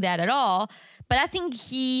judging that at all. But I think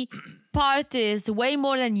he parties way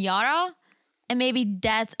more than Yara. And maybe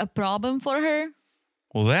that's a problem for her.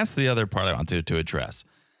 Well, that's the other part I wanted to address.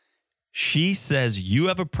 She says you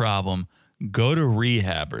have a problem, go to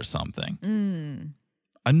rehab or something.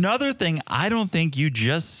 Another thing I don't think you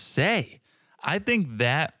just say. I think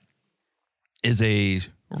that is a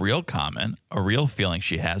real comment, a real feeling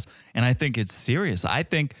she has, and I think it's serious. I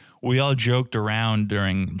think we all joked around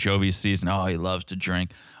during Jovi's season, oh, he loves to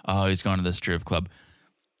drink, oh, he's going to the strip club.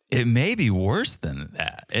 It may be worse than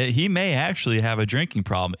that. He may actually have a drinking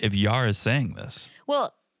problem if Yara is saying this.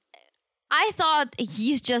 Well, I thought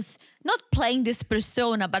he's just not playing this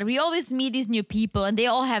persona, but we always meet these new people and they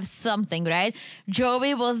all have something, right?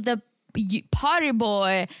 Jovi was the party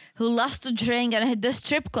boy who loves to drink and hit the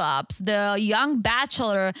strip clubs, the young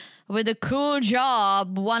bachelor with a cool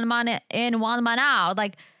job, 1 man in, 1 man out.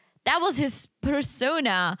 Like, that was his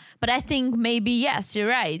persona. But I think maybe, yes, you're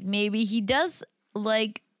right. Maybe he does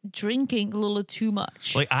like drinking a little too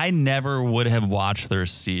much. Like, I never would have watched their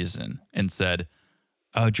season and said,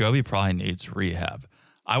 oh, Jovi probably needs rehab.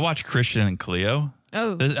 I watch Christian and Cleo.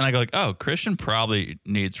 Oh. And I go like, oh, Christian probably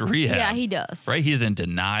needs rehab. Yeah, he does. Right? He's in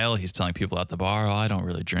denial. He's telling people at the bar, oh, I don't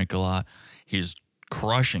really drink a lot. He's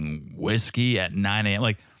crushing whiskey at 9 a.m.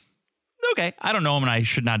 Like, okay, I don't know him and I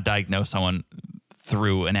should not diagnose someone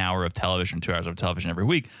through an hour of television, 2 hours of television every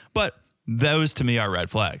week. But those to me are red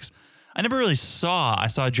flags. I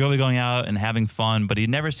saw Jovi going out and having fun, but he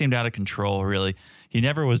never seemed out of control, really. He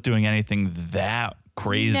never was doing anything that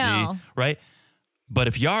crazy, No. right? But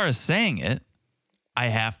if Yara's saying it, I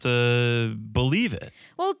have to believe it.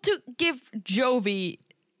 Well, to give Jovi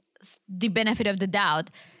the benefit of the doubt,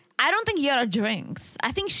 I don't think Yara drinks.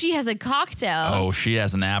 I think she has a cocktail. Oh, she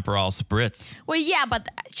has an Aperol Spritz. Well, yeah, but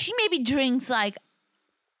she maybe drinks like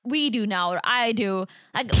we do now, or I do.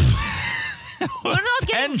 Like, we're not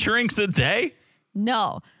 10 drinks a day?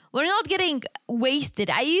 No, we're not getting wasted.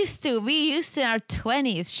 We used to in our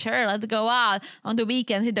 20s. Sure, let's go out on the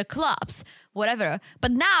weekends, hit the clubs, whatever.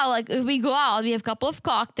 But now, like, if we go out, we have a couple of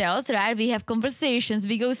cocktails, right? We have conversations.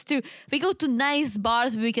 We go to nice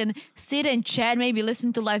bars where we can sit and chat, maybe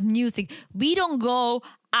listen to live music. We don't go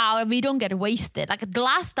out, we don't get wasted. Like, the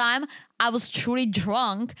last time I was truly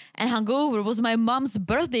drunk and hungover was my mom's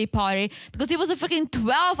birthday party because it was a freaking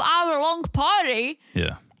 12-hour-long party.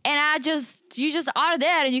 Yeah. And you just are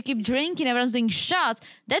there and you keep drinking, everyone's doing shots.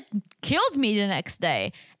 That killed me the next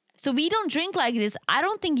day. So we don't drink like this. I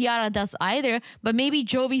don't think Yara does either, but maybe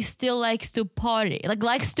Jovi still likes to party, like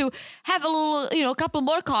likes to have a little, a couple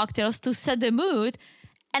more cocktails to set the mood.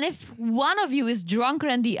 And if one of you is drunker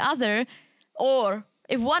than the other, or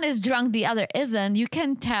if one is drunk, the other isn't, you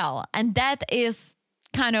can tell. And that is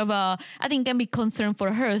kind of I think can be concern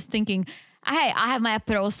for her, thinking, hey, I have my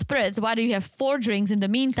Aperol Spritz. Why do you have 4 drinks in the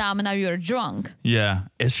meantime and now you're drunk? Yeah,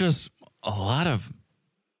 it's just a lot of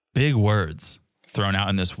big words thrown out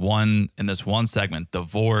in this one segment.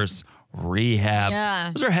 Divorce, rehab.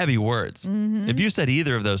 Yeah. Those are heavy words. If you said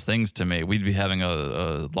either of those things to me, we'd be having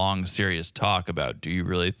a long, serious talk about, do you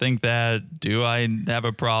really think that? Do I have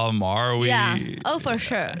a problem? Are we for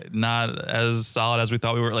sure. not as solid as we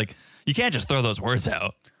thought we were? Like, you can't just throw those words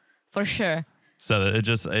out. For sure. So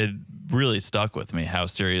it really stuck with me how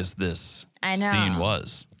serious this scene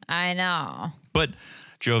was. I know. But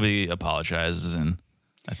Jovi apologizes, and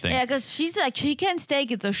I think... Yeah, because she's like, she can't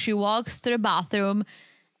take it, so she walks to the bathroom,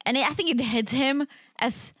 and I think it hits him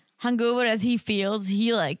as hungover as he feels.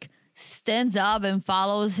 He, like, stands up and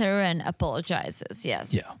follows her and apologizes,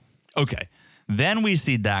 yes. Yeah. Okay. Then we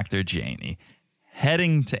see Dr. Janie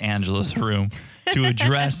heading to Angela's room to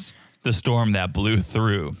address the storm that blew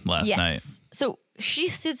through last night. So she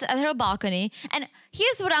sits at her balcony, and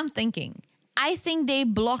here's what I'm thinking. I think they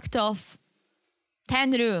blocked off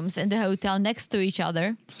 10 rooms in the hotel next to each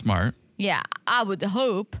other. Smart. Yeah, I would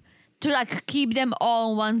hope to like keep them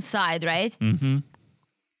all on one side, right? Mm-hmm.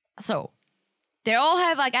 So they all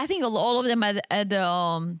have like, I think all of them at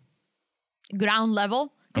the ground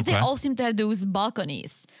level, because they all seem to have those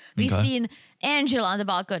balconies. We've seen Angela on the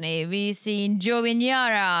balcony. We've seen Joe and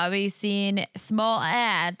Yara. We've seen Small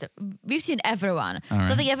Ed. We've seen everyone. So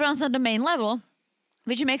I think everyone's on the main level,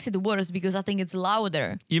 which makes it worse because I think it's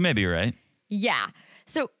louder. You may be right. Yeah.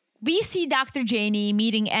 So we see Dr. Janie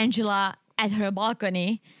meeting Angela at her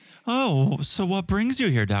balcony. Oh, so what brings you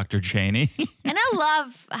here, Dr. Janie? And I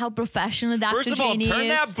love how professional Dr. First of Janie all, turn is.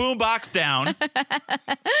 that boombox down.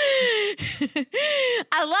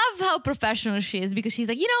 I love how professional she is because she's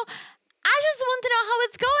like, I just want to know how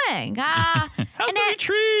it's going. How's the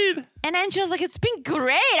retreat? And Angela's like, it's been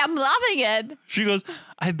great. I'm loving it. She goes,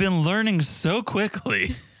 I've been learning so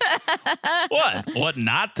quickly. What? What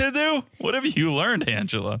not to do? What have you learned,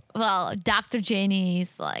 Angela? Well, Dr.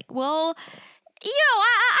 Janie's like, well,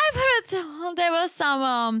 I've heard there was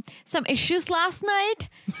some issues last night.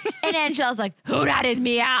 And Angela's like, who ratted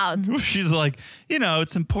me out? She's like,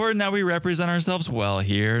 it's important that we represent ourselves well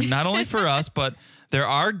here. Not only for us, but there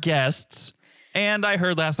are guests. And I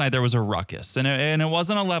heard last night there was a ruckus. And it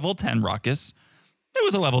wasn't a level 10 ruckus. It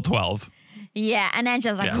was a level 12. Yeah, and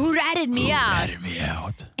Angela's like, who ratted me out? Who ratted me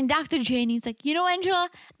out? And Dr. Janie's like, Angela,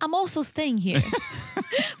 I'm also staying here.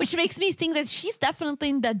 Which makes me think that she's definitely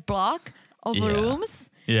in that block of rooms.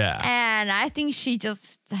 Yeah. And I think she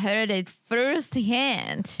just heard it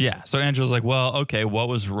firsthand. Yeah. So Angela's like, well, okay, what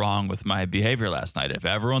was wrong with my behavior last night? If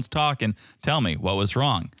everyone's talking, tell me what was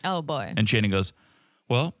wrong. Oh, boy. And Janie goes,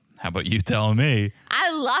 well, how about you tell me?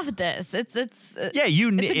 I love this. It's a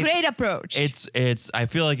great approach. It's I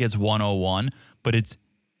feel like it's 101, but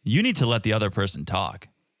you need to let the other person talk.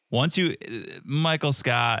 Once Michael,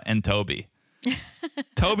 Scott, and Toby.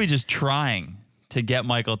 Toby just trying to get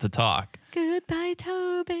Michael to talk. Goodbye,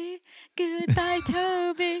 Toby. Goodbye,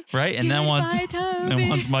 Toby. Right? And then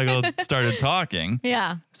once Michael started talking,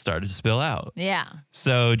 started to spill out. Yeah.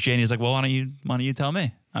 So Janie's like, well, why don't you tell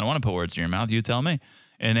me? I don't want to put words in your mouth. You tell me.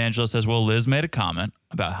 And Angela says, well, Liz made a comment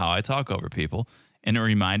about how I talk over people. And it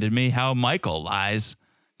reminded me how Michael lies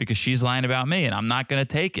because she's lying about me and I'm not going to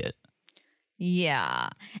take it. Yeah.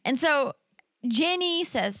 And so Janie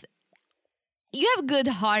says, you have a good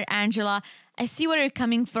heart, Angela. I see where you're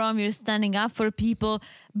coming from. You're standing up for people.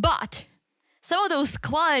 But some of those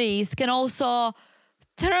qualities can also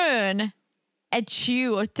turn at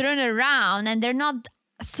you or turn around and they're not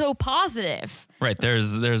so positive. Right.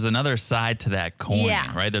 There's another side to that coin,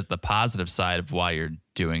 right? There's the positive side of why you're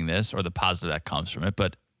doing this or the positive that comes from it.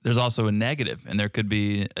 But there's also a negative, and there could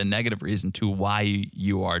be a negative reason to why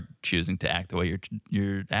you are choosing to act the way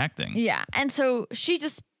you're acting. Yeah. And so she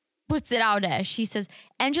just puts it out there. She says,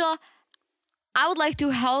 Angela, I would like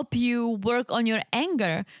to help you work on your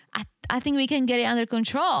anger. I think we can get it under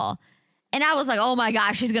control. And I was like, oh my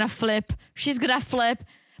gosh, she's going to flip. She's going to flip.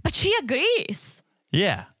 But she agrees.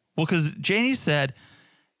 Yeah. Well, because Janie said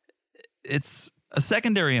it's a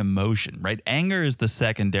secondary emotion, right? Anger is the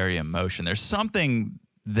secondary emotion. There's something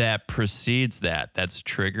that precedes that's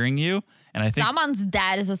triggering you. And I think someone's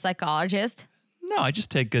dad is a psychologist. No, I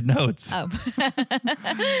just take good notes. Oh.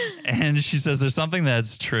 And she says there's something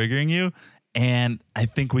that's triggering you. And I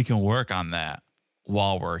think we can work on that.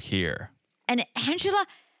 while we're here. And Angela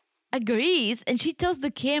agrees, and she tells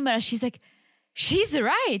the camera, she's like, she's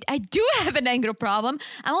right. I do have an anger problem.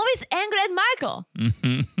 I'm always angry at Michael.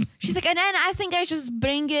 She's like, and then I think I just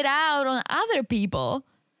bring it out on other people.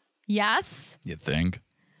 Yes. You think?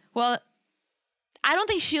 Well, I don't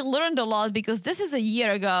think she learned a lot because this is a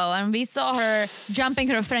year ago and we saw her jumping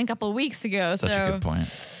her friend a couple weeks ago. Such a good point.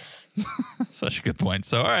 Such a good point.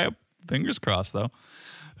 So, all right. Fingers crossed, though.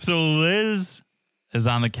 So Liz is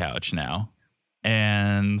on the couch now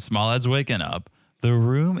and Smallhead's waking up. The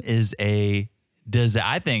room is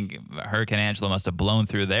I think Herc and Angela must have blown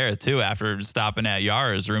through there, too, after stopping at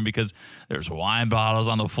Yara's room because there's wine bottles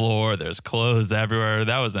on the floor. There's clothes everywhere.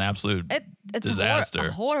 That was an absolute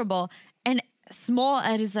disaster. Horrible. And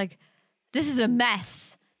Smallhead is like, this is a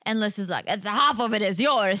mess. And Liz is like, it's half of it is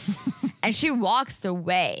yours. And she walks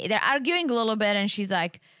away. They're arguing a little bit and she's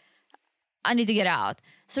like, I need to get out.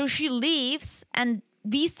 So she leaves and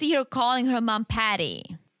we see her calling her mom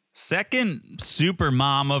Patty. Second super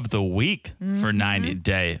mom of the week for 90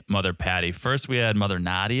 Day Mother Patty. First, we had Mother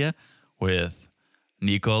Nadia with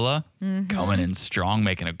Nicola coming in strong,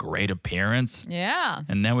 making a great appearance. Yeah.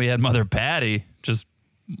 And then we had Mother Patty.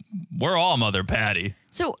 We're all Mother Patty.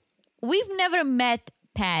 So we've never met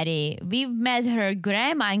Patty. We've met her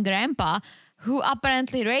grandma and grandpa who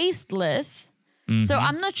apparently raised Liz. So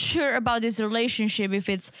I'm not sure about this relationship, if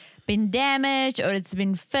it's been damaged or it's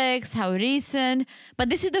been fixed, how recent. But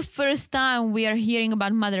this is the first time we are hearing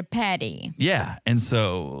about Mother Patty. Yeah. And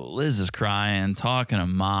so Liz is crying, talking to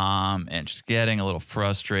mom, and she's getting a little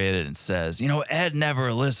frustrated and says, Ed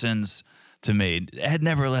never listens to me. Ed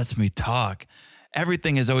never lets me talk.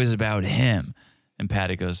 Everything is always about him. And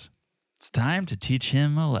Patty goes, it's time to teach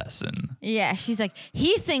him a lesson. Yeah, she's like,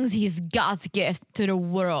 he thinks he's God's gift to the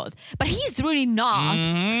world, but he's really not.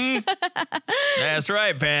 That's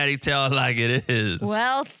right, Patty. Tell it like it is.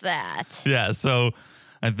 Well said. Yeah, so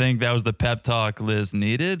I think that was the pep talk Liz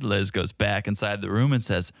needed. Liz goes back inside the room and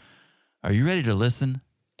says, are you ready to listen?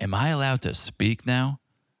 Am I allowed to speak now?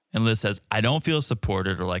 And Liz says, I don't feel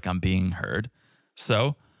supported or like I'm being heard.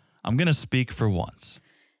 So I'm going to speak for once.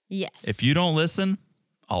 Yes. If you don't listen,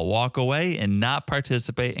 I'll walk away and not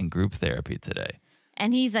participate in group therapy today.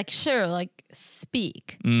 And he's like, sure, like,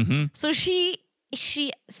 speak. So she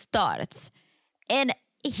starts, and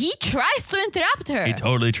he tries to interrupt her. He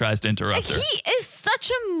totally tries to interrupt her. He is such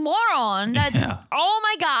a moron that, oh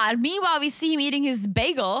my God. Meanwhile, we see him eating his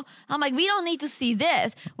bagel. I'm like, we don't need to see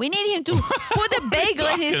this. We need him to put a bagel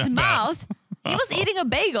in his mouth. He was eating a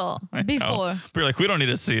bagel before. But you're like, we don't need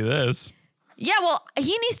to see this. Yeah, well,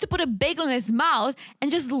 he needs to put a bagel in his mouth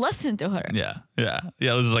and just listen to her. Yeah.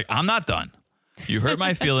 Liz is like, I'm not done. You hurt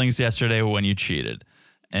my feelings yesterday when you cheated.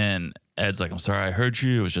 And Ed's like, I'm sorry I hurt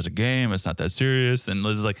you. It was just a game. It's not that serious. And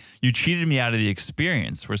Liz is like, you cheated me out of the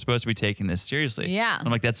experience. We're supposed to be taking this seriously. Yeah. And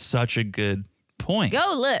I'm like, that's such a good point.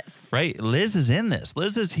 Go, Liz. Right? Liz is in this.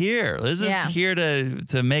 Liz is here. Liz is here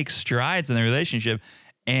to make strides in the relationship.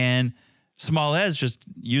 And Smallhead's just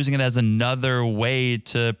using it as another way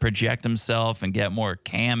to project himself and get more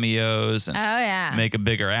cameos and make a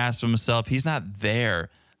bigger ass of himself. He's not there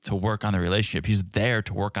to work on the relationship. He's there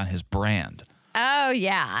to work on his brand. Oh,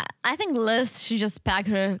 yeah. I think Liz should just pack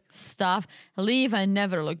her stuff, leave, and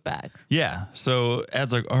never look back. Yeah. So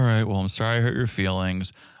Ed's like, all right, well, I'm sorry I hurt your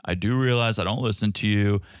feelings. I do realize I don't listen to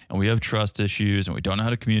you, and we have trust issues, and we don't know how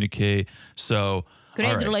to communicate. So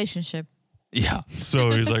Great relationship. Yeah.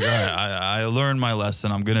 So he's like, all right, I learned my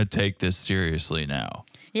lesson. I'm going to take this seriously now.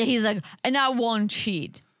 Yeah, he's like, and I won't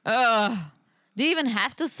cheat. Do you even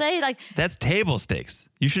have to say like that's table stakes?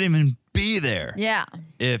 You shouldn't even be there. Yeah.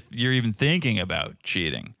 If you're even thinking about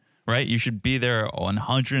cheating, right? You should be there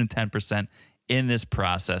 110% in this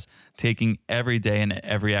process, taking every day and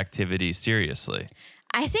every activity seriously.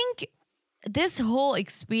 I think this whole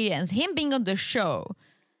experience, him being on the show,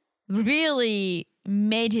 really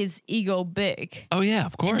made his ego big. Oh, yeah,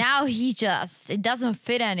 of course. And now it doesn't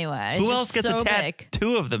fit anywhere. It's Who else gets a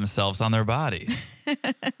tattoo of themselves on their body?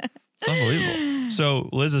 It's unbelievable. So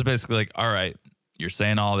Liz is basically like, all right, you're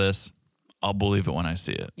saying all this. I'll believe it when I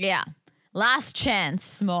see it. Yeah. Last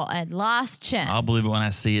chance, Smallhead. Last chance. I'll believe it when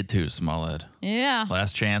I see it too, Smallhead. Yeah.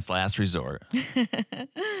 Last chance, last resort.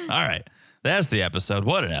 All right. That's the episode.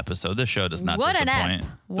 What an episode. This show does not disappoint.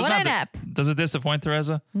 What an app. Does it disappoint,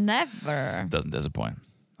 Teresa? Never. Doesn't disappoint.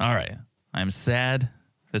 All right. I'm sad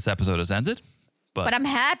this episode has ended. But I'm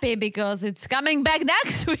happy because it's coming back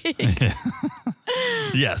next week.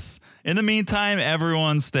 Yes. In the meantime,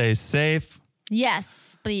 everyone stay safe.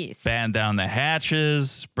 Yes, please. Batten down the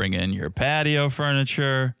hatches. Bring in your patio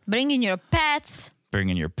furniture. Bring in your pets. Bring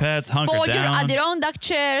in your pets, hunker For your down. Adirondack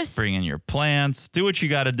chairs. Bring in your plants. Do what you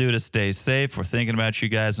got to do to stay safe. We're thinking about you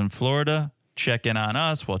guys in Florida. Check in on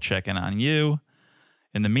us. We'll check in on you.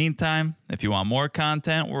 In the meantime, if you want more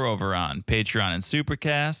content, we're over on Patreon and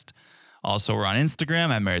Supercast. Also, we're on Instagram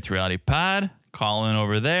at Married to Reality Pod. Call in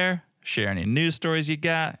over there. Share any news stories you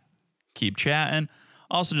got. Keep chatting.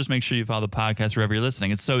 Also, just make sure you follow the podcast wherever you're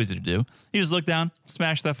listening. It's so easy to do. You just look down,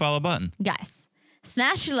 smash that follow button. Guys,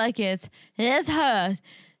 smash it like it's heard.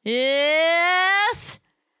 Yes!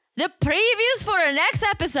 The previews for the next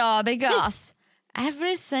episode because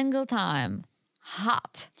every single time,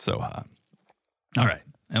 hot. So hot. All right.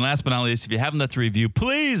 And last but not least, if you haven't left a review,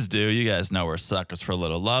 please do. You guys know we're suckers for a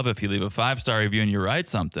little love. If you leave a 5-star review and you write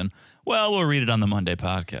something, well, we'll read it on the Monday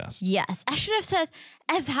podcast. Yes, I should have said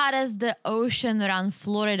as hot as the ocean around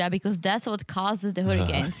Florida because that's what causes the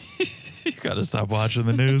hurricanes. You got to stop watching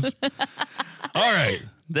the news. All right.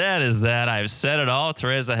 That is that. I've said it all.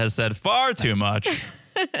 Teresa has said far too much.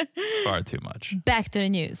 Far too much. Back to the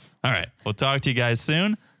news. All right. We'll talk to you guys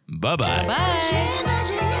soon. Bye-bye. Bye.